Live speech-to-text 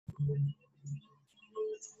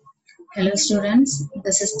Hello students,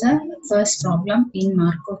 this is the first problem in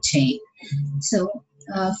Markov chain. So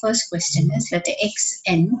first question is, let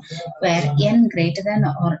xn where n greater than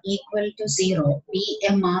or equal to 0 be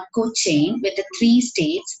a Markov chain with the three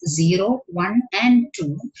states 0, 1 and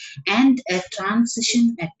 2 and a transition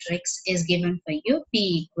matrix is given for you p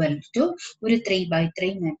equal to ഒരു 3 by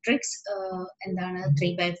 3 matrix എന്താണ്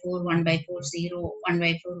 3 by 4, 1 by 4, 0, 1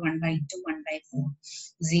 by 4, 1 by 2, 1 by 4,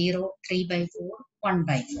 0, 3 by 4, 1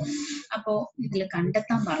 by 4. അപ്പോൾ ഇതിൽ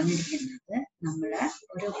കണ്ടെത്താൻ പറഞ്ഞിരിക്കുന്നത് നമ്മളെ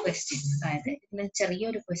ഒരു question, അതായത് ഇതിൽ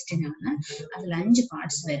ചെറിയൊരു ക്വസ്റ്റ്യൻ ആണ്, അതിൽ 5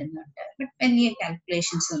 പാർട്സ് വരുന്നുണ്ട്, ബട്ട് വലിയ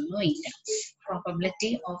കാൽക്കുലേഷൻസ് ഒന്നും ഇല്ല.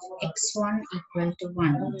 Probability of x1 equal to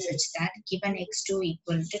 1 such that given x2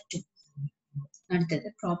 equal to 2. അടുത്തത്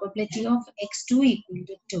probability of x2 equal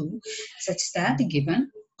to 2 such that given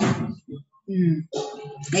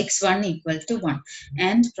x1 equal to 1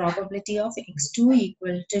 and probability of x2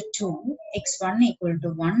 equal to 2, x1 equal to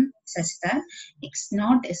 1 such that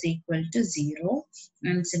x0 is equal to 0,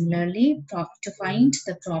 and similarly to find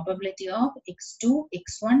the probability of x2,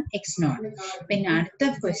 x1, x0. Then അടുത്ത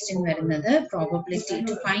question വരുന്നത് probability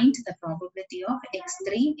to find the probability of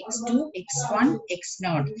x3, x2, x1,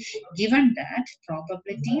 x0. Given that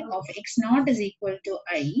probability of x0 is equal to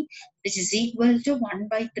I, which is equal to 1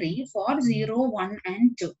 by 3 for 0, 1 and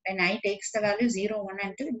 2. When I takes the value 0, 1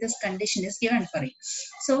 and 2, this condition is given for it.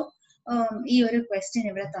 So, ഈ ഒരു question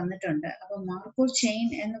ഇവിടെ തന്നിട്ടുണ്ട്. അപ്പോൾ Markov chain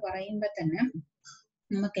എന്ന് പറയുമ്പോൾ തന്നെ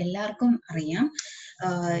നമുക്ക് എല്ലാവർക്കും അറിയാം,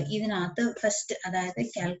 ഇതിനകത്ത് ഫസ്റ്റ്, അതായത്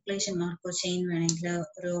കാൽക്കുലേഷൻ മാർക്കോവ് ചെയിൻ വേണമെങ്കിൽ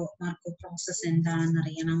ഒരു മാർക്കോവ് പ്രോസസ് എന്താണെന്ന്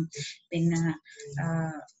അറിയണം, പിന്നെ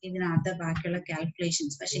ഇതിനകത്ത് ബാക്കിയുള്ള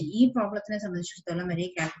കാൽക്കുലേഷൻസ്. പക്ഷെ ഈ പ്രോബ്ലത്തിനെ സംബന്ധിച്ചിടത്തോളം വലിയ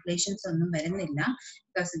കാൽക്കുലേഷൻസ് ഒന്നും വരുന്നില്ല,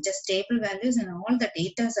 because just table values and all the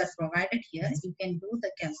data are provided here. You can do the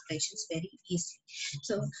calculations very easily.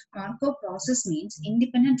 So Markov process means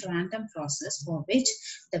independent random process for which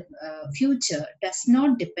the future does not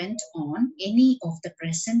depend on any of the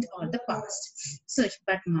present or the past. So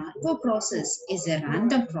but Markov process is a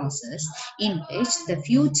random process in which the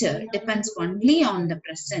future depends only on the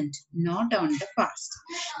present, not on the past.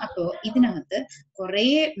 അപ്പോൾ ഇതിനകത്ത് കുറേ,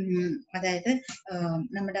 അതായത്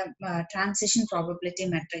നമ്മുടെ transition probability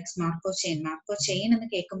matrix, Markov chain എന്ന്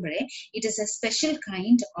കേൾക്കുമ്പോഴേ it is a special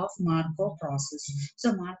kind of Markov process. So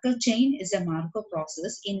Markov chain is a Markov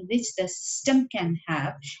process in which the system can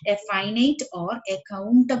have a finite or a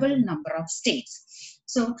countable number of states.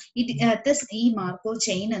 So ഈ Markov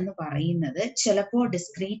chain എന്ന് പറയുന്നത് ചിലപ്പോൾ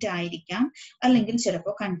discrete ആയിരിക്കാം, അല്ലെങ്കിൽ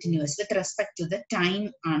ചിലപ്പോൾ continuous with respect to the time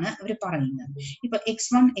ആണ് അവർ പറയുന്നത്. ഇപ്പൊ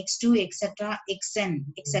x1, x2, etcetera, xn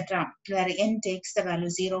etcetera n takes the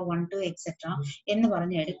value 0, 1, 2 etcetera എന്ന്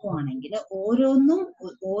പറഞ്ഞ് എടുക്കുവാണെങ്കിൽ ഓരോന്നും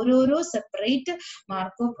ഓരോരോ സെപ്പറേറ്റ്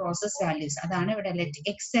മാർക്കോവ് പ്രോസസ് വാല്യൂസ്. അതാണ് ഇവിടെ let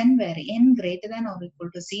xn where n greater than or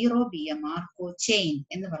equal to 0 be a Markov chain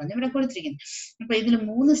എന്ന് പറഞ്ഞ് ഇവിടെ കൊടുത്തിരിക്കുന്നത്. അപ്പൊ ഇതിൽ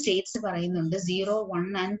 3 സ്റ്റേറ്റ്സ് പറയുന്നുണ്ട്, 0, 1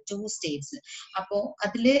 and 2 സ്റ്റേറ്റ്സ്. അപ്പോ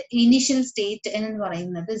അതില് ഇനിഷ്യൽ സ്റ്റേറ്റ് എന്ന്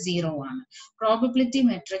പറയുന്നത് 0 ആണ്. Probability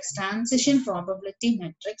matrix, transition probability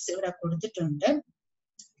matrix ഇവിടെ കൊടുത്തിട്ടുണ്ട്.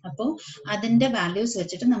 അപ്പോ അതിന്റെ വാല്യൂസ്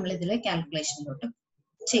വെച്ചിട്ട് നമ്മൾ ഇതിലെ കാൽക്കുലേഷനിലോട്ട്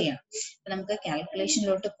ചെയ്യണം. നമുക്ക്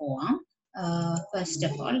കാൽക്കുലേഷനിലോട്ട് പോവാം. First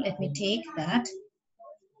of all let me take that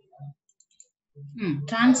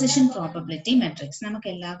transition probability matrix. നമുക്ക്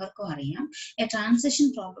എല്ലാവർക്കും അറിയാം, a transition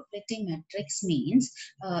probability matrix means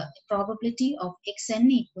probability of xn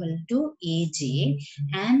equal to aj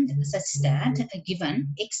and such that given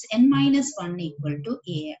xn minus 1 equal to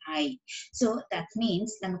ai. So that means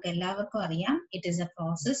നമുക്ക് എല്ലാവർക്കും അറിയാം, it is a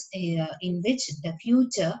process in which the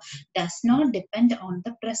future does not depend on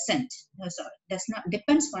the present,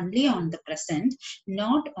 depends only on the present,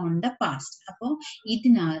 not on the past. അപ്പോൾ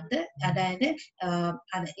ഇതിനകത്ത്, അതായത്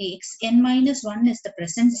xn minus 1 is the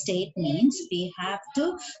present state, means we have to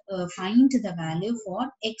find the value for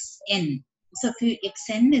xn. So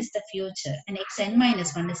xn is the future and xn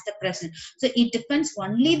minus 1 is the present. So it depends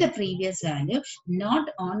only the previous value, not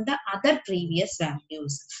on the other previous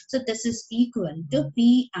values. So this is equal to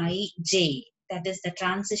Pij. That is the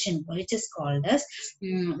transition, which is called as,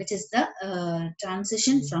 which is the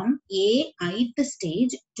transition from ith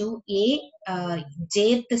stage to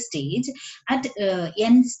jth stage at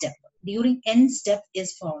n step. During n step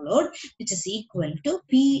is followed, which is equal to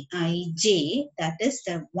Pij. That is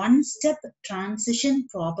the one step transition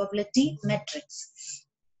probability matrix.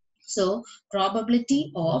 So probability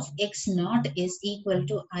of x0 is equal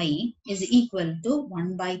to I is equal to 1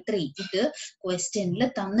 by 3. ഇത് ക്വസ്റ്റ്യനിൽ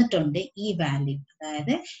തന്നിട്ടുണ്ട് ഈ value,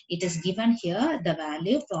 അതായത് it is given here the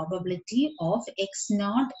value probability of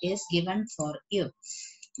x0 is given for you.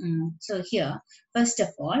 So here, first of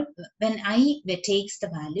all, when I takes the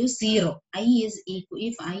value 0,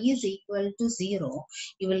 if I is equal to 0,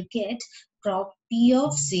 you will get P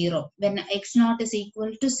of 0. When x naught is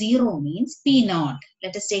equal to 0 means P naught.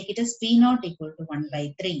 Let us take it as P naught equal to 1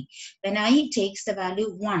 by 3. When I takes the value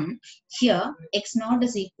 1, here x naught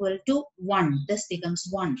is equal to 1. This becomes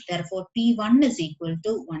 1. Therefore, P1 is equal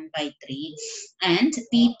to 1 by 3. And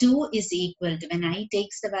P2 is equal to, when I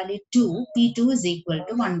takes the value 2, P2 is equal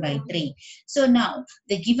to 1 by 3. So now,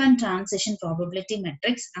 the given transition probability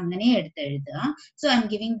matrix, so I'm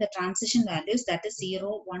giving the transition values, that is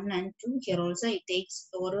 0, 1 and 2. Here also it takes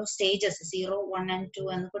all stages 0, 1 and 2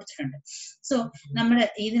 and so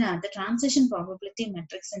the transition probability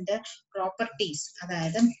matrix and the properties,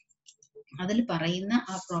 അതിൽ പറയുന്ന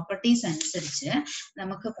ആ properties അനുസരിച്ച്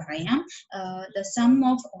നമുക്ക് പറയാം the sum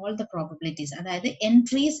of all the probabilities, അതായത്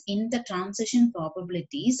entries in the transition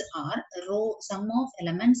probabilities are row, sum of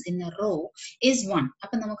elements in a row is 1.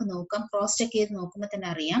 അപ്പോൾ നമുക്ക് നോക്കാം, cross check ചെയ്ത് നോക്കുമ്പോൾ തന്നെ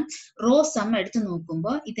അറിയാം, row sum എടുത്ത്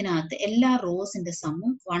നോക്കുമ്പോൾ ഇതിനകത്ത് എല്ലാ റോസിന്റെ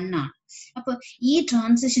സമ്മും 1 ആണ്. അപ്പോൾ ഈ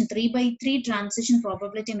ട്രാൻസിഷൻ 3/3 ട്രാൻസിഷൻ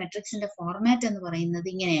പ്രോബബിലിറ്റി മെട്രിക്സിന്റെ ഫോർമാറ്റ് എന്ന് പറയുന്നത്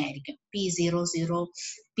ഇങ്ങനെയായിരിക്കും: P00,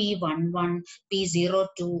 P11,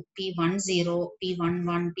 P02, P10,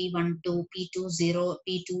 P11, P12, P20,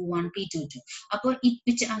 P21, P22.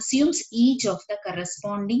 Which assumes each of the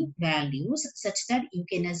corresponding values such that you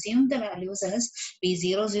can assume the values as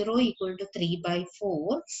P00 equal to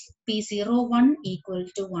 3/4, P01 equal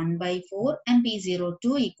to 1/4, and P02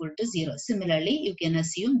 equal to 0. Similarly, you can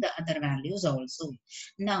assume the other values also.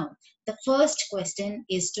 Now, the first question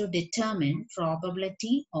is to determine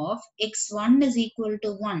probability of x1 is equal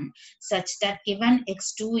to 1 such that given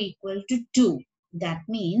x2 equal to 2. That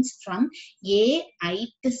means from a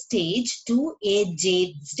ith stage to a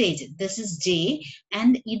jth stage. This is j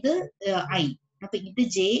and this I. This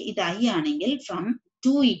j, this I anengil from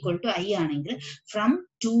 2 equal to I anengil from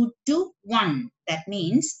 2 to 1. That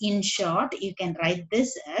means in short you can write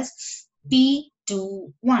this as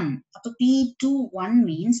P21. P21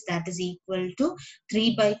 means that is equal to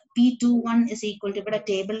 3 by P21 is equal to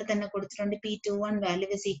table P21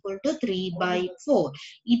 value is equal to 3/4.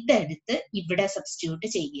 This substitute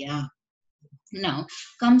cheya. Now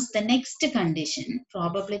comes the next condition,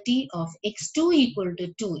 probability of x2 equal to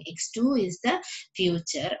 2. x2 is the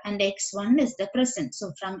future and x1 is the present. So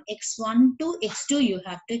from x1 to x2 you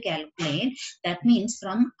have to calculate. That means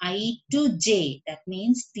from I to j, that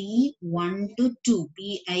means P1 to 2,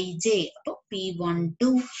 Pij, P12,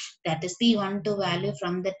 that is P12 value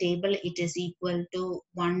from the table, it is equal to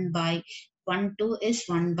 1/2 is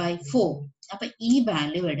 1/4. ഈ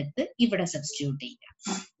value എടുത്ത് ഇവിടെ substitute ചെയ്യാം.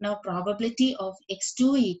 Now probability of x2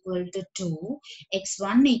 equal to 2,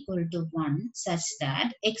 x1 equal to 1 such that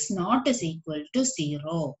x0 is equal to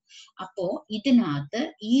 0. അപ്പോ ഇതിനകത്ത്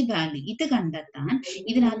ഈ value ഇത് കണ്ടെത്താൻ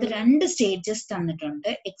ഇതിനകത്ത് രണ്ട് സ്റ്റേജസ് തന്നിട്ടുണ്ട്,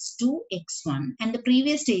 x2, x1, and the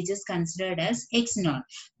previous stage is considered as x0.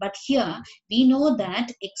 But here we know that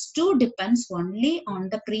x2 depends only on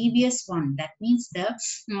the previous one. That means the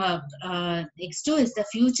x2 is the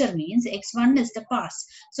future, means x1 is the past.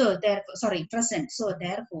 So therefore, present. So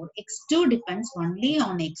therefore x2 depends only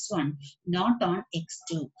on x1, not on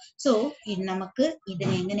x2. So namakku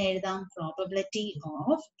idine engane ezhudam, probability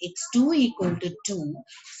of x2 equal to 2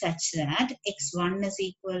 such that x1 is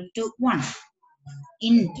equal to 1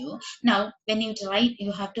 into, now when you write,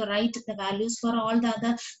 you have to write the values for all the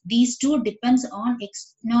other. These two depends on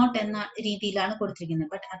x0 enna reethilanu koduttirikkunnu,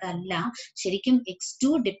 but adalla sherikum x2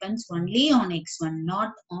 depends only on x1,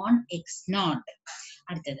 not on x0.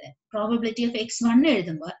 അടുത്തത് probability of x1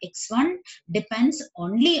 എഴുതുമ്പോൾ x1 depends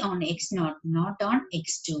only on x0, not on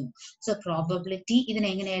x2. So probability ഇതിനെ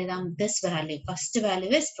എങ്ങനെ എഴുതാം? This value, first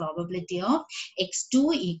value is probability of x2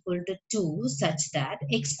 equal to 2 such that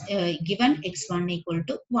given x1 equal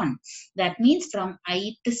to 1. That means from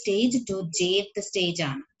ith stage to jth stage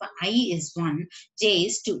ആണ്. I is 1, j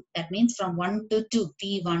is 2. That means from 1 to 2,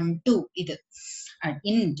 P12 ഇത്.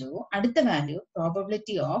 Into അടുത്ത value,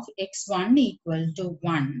 probability of x1 equal to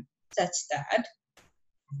 1 such that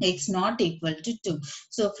x0 equal to 2.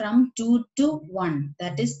 So from 2 to 1,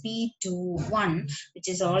 that is P21, which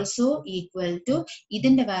is also equal to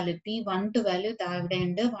idinte value P12 value thavide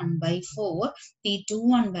undu 1/4,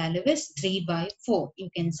 P21 value is 3/4. You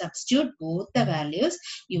can substitute both the values,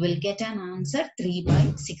 you will get an answer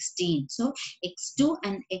 3/16. So x2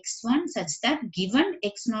 and x1 such that given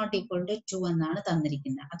x0 equal to 2 എന്നാണ്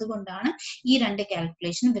തന്നിരിക്കുന്നത്. അതുകൊണ്ടാണ് ഈ രണ്ട്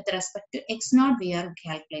calculation with respect to x0 we are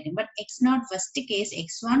calculating, but x0 first case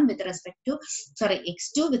x1 x1 with respect to, sorry,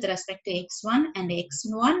 x2 with respect to x1 and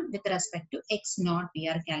x1 with respect to x0 we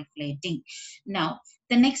are calculating. Now,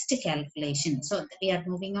 the next calculation. So we are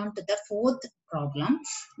moving on to the fourth problem.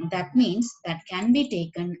 That means that can be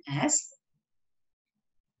taken as,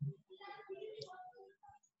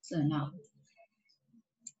 so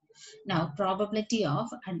now probability of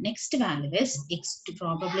next value is x2,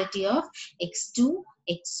 probability of x2,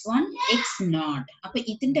 x1, x0. അപ്പോൾ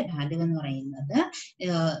ഇതിന്റെ value എന്ന് പറയുന്നത്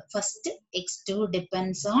first x2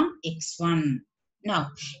 depends on x1. Now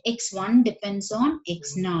x1 depends on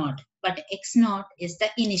x0, but x0 is the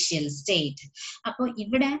initial state. അപ്പോൾ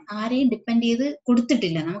ഇവിടെ ആരെയും depend ചെയ്ത്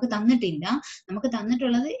കൊടുത്തിട്ടില്ല, നമുക്ക് തന്നിട്ടില്ല. നമുക്ക്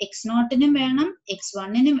തന്നിട്ടുള്ളത് x0നും വേണം,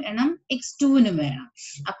 x1നും വേണം, x2നും വേണം.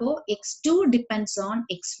 അപ്പോൾ x2 depends on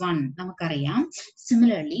x1 നമുക്കറിയാം.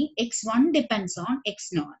 Similarly x1 depends on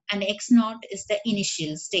x0 and x0 is the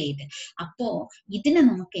initial state. അപ്പോൾ ഇതിനെ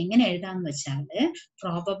നമുക്ക് എങ്ങനെ എഴുതാന്ന് വെച്ചാൽ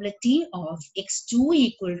probability of x2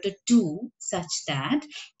 equal to 2 such that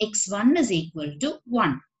x1 is equal to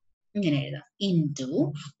 1 into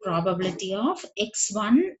probability of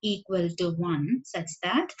x1 equal to 1 such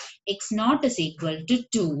that x0 is equal to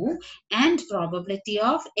 2 and probability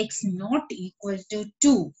of x0 equal to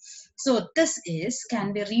 2. So this is can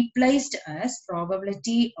be replaced as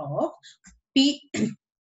probability of p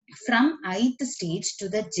from ith stage to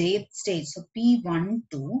the jth stage. So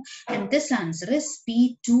p12 and this answer is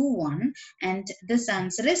p21 and this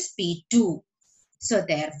answer is p2. So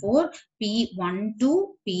therefore P12,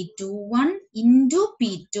 P21 into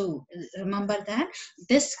P2. Remember that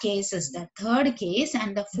this case is the third case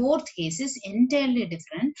and the fourth case is entirely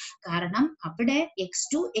different. കാരണം അവിടെ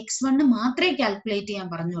x2, x1 മാത്രമേ calculate ചെയ്യാൻ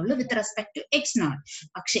പറഞ്ഞുള്ളൂ with respect to x0.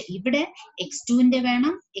 പക്ഷെ ഇവിടെ x2ന്റെ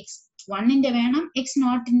വേണം, x1ന്റെ വേണം,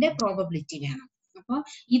 x0ന്റെ probability വേണം. അപ്പോൾ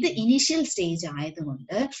ഇത് ഇനീഷ്യൽ സ്റ്റേജ്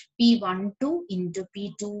ആയതുകൊണ്ട് P12 into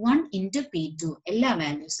P21 into P2 എല്ലാ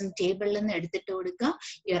വാല്യൂസും ടേബിളിൽ നിന്ന് എടുത്തിട്ട് കൊടുക്കുക.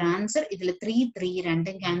 യുവർ ആൻസർ ഇതിൽ 3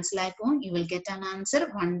 രണ്ടും ക്യാൻസൽ ആയി പോകും. You will get an answer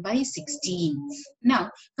 1/16. Now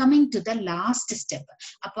coming to the last step.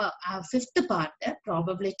 അപ്പോൾ fifth part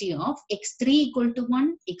probability of x3 equal to 1,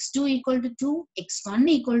 x2 equal to 2, x1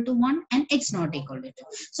 equal to 1 and x0 equal to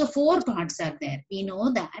 2. So 4 parts are there. We know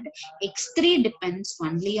that x3 depends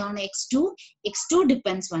only on x2, x2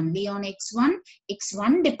 depends only on x1,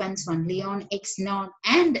 x1 depends only on x0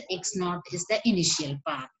 and x0 is the initial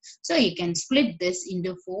part. So you can split this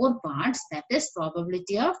into 4 parts, that is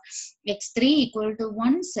probability of x3 equal to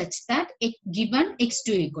 1 such that given x2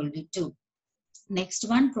 equal to 2. Next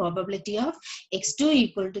one, probability of x2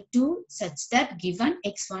 equal to 2 such that given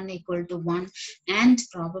x1 equal to 1 and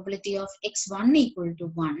probability of x1 equal to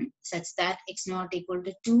 1 such that x0 equal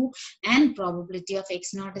to 2 and probability of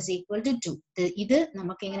x0 is equal to 2. This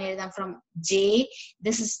namak engane ezhudam from j,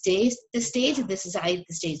 this is j the stage, this is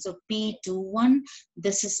ith stage. So p21,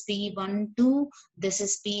 this is p12, this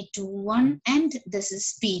is p21 and this is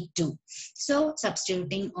p2. So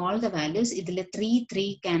substituting all the values, idile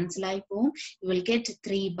 3 cancel ayi povum. You will get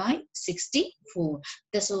 3/64.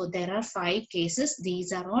 So there are 5 cases. These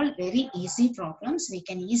are all very easy problems. We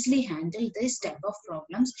can easily handle this type of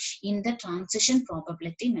problems in the transition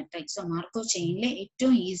probability matrix. So Markov chain le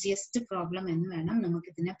ഏറ്റവും easiest problem എന്ന് വേണം നമുക്ക്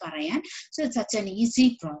ഇതിനെ പറയാൻ. So it's such an easy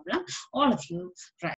problem. All of you try.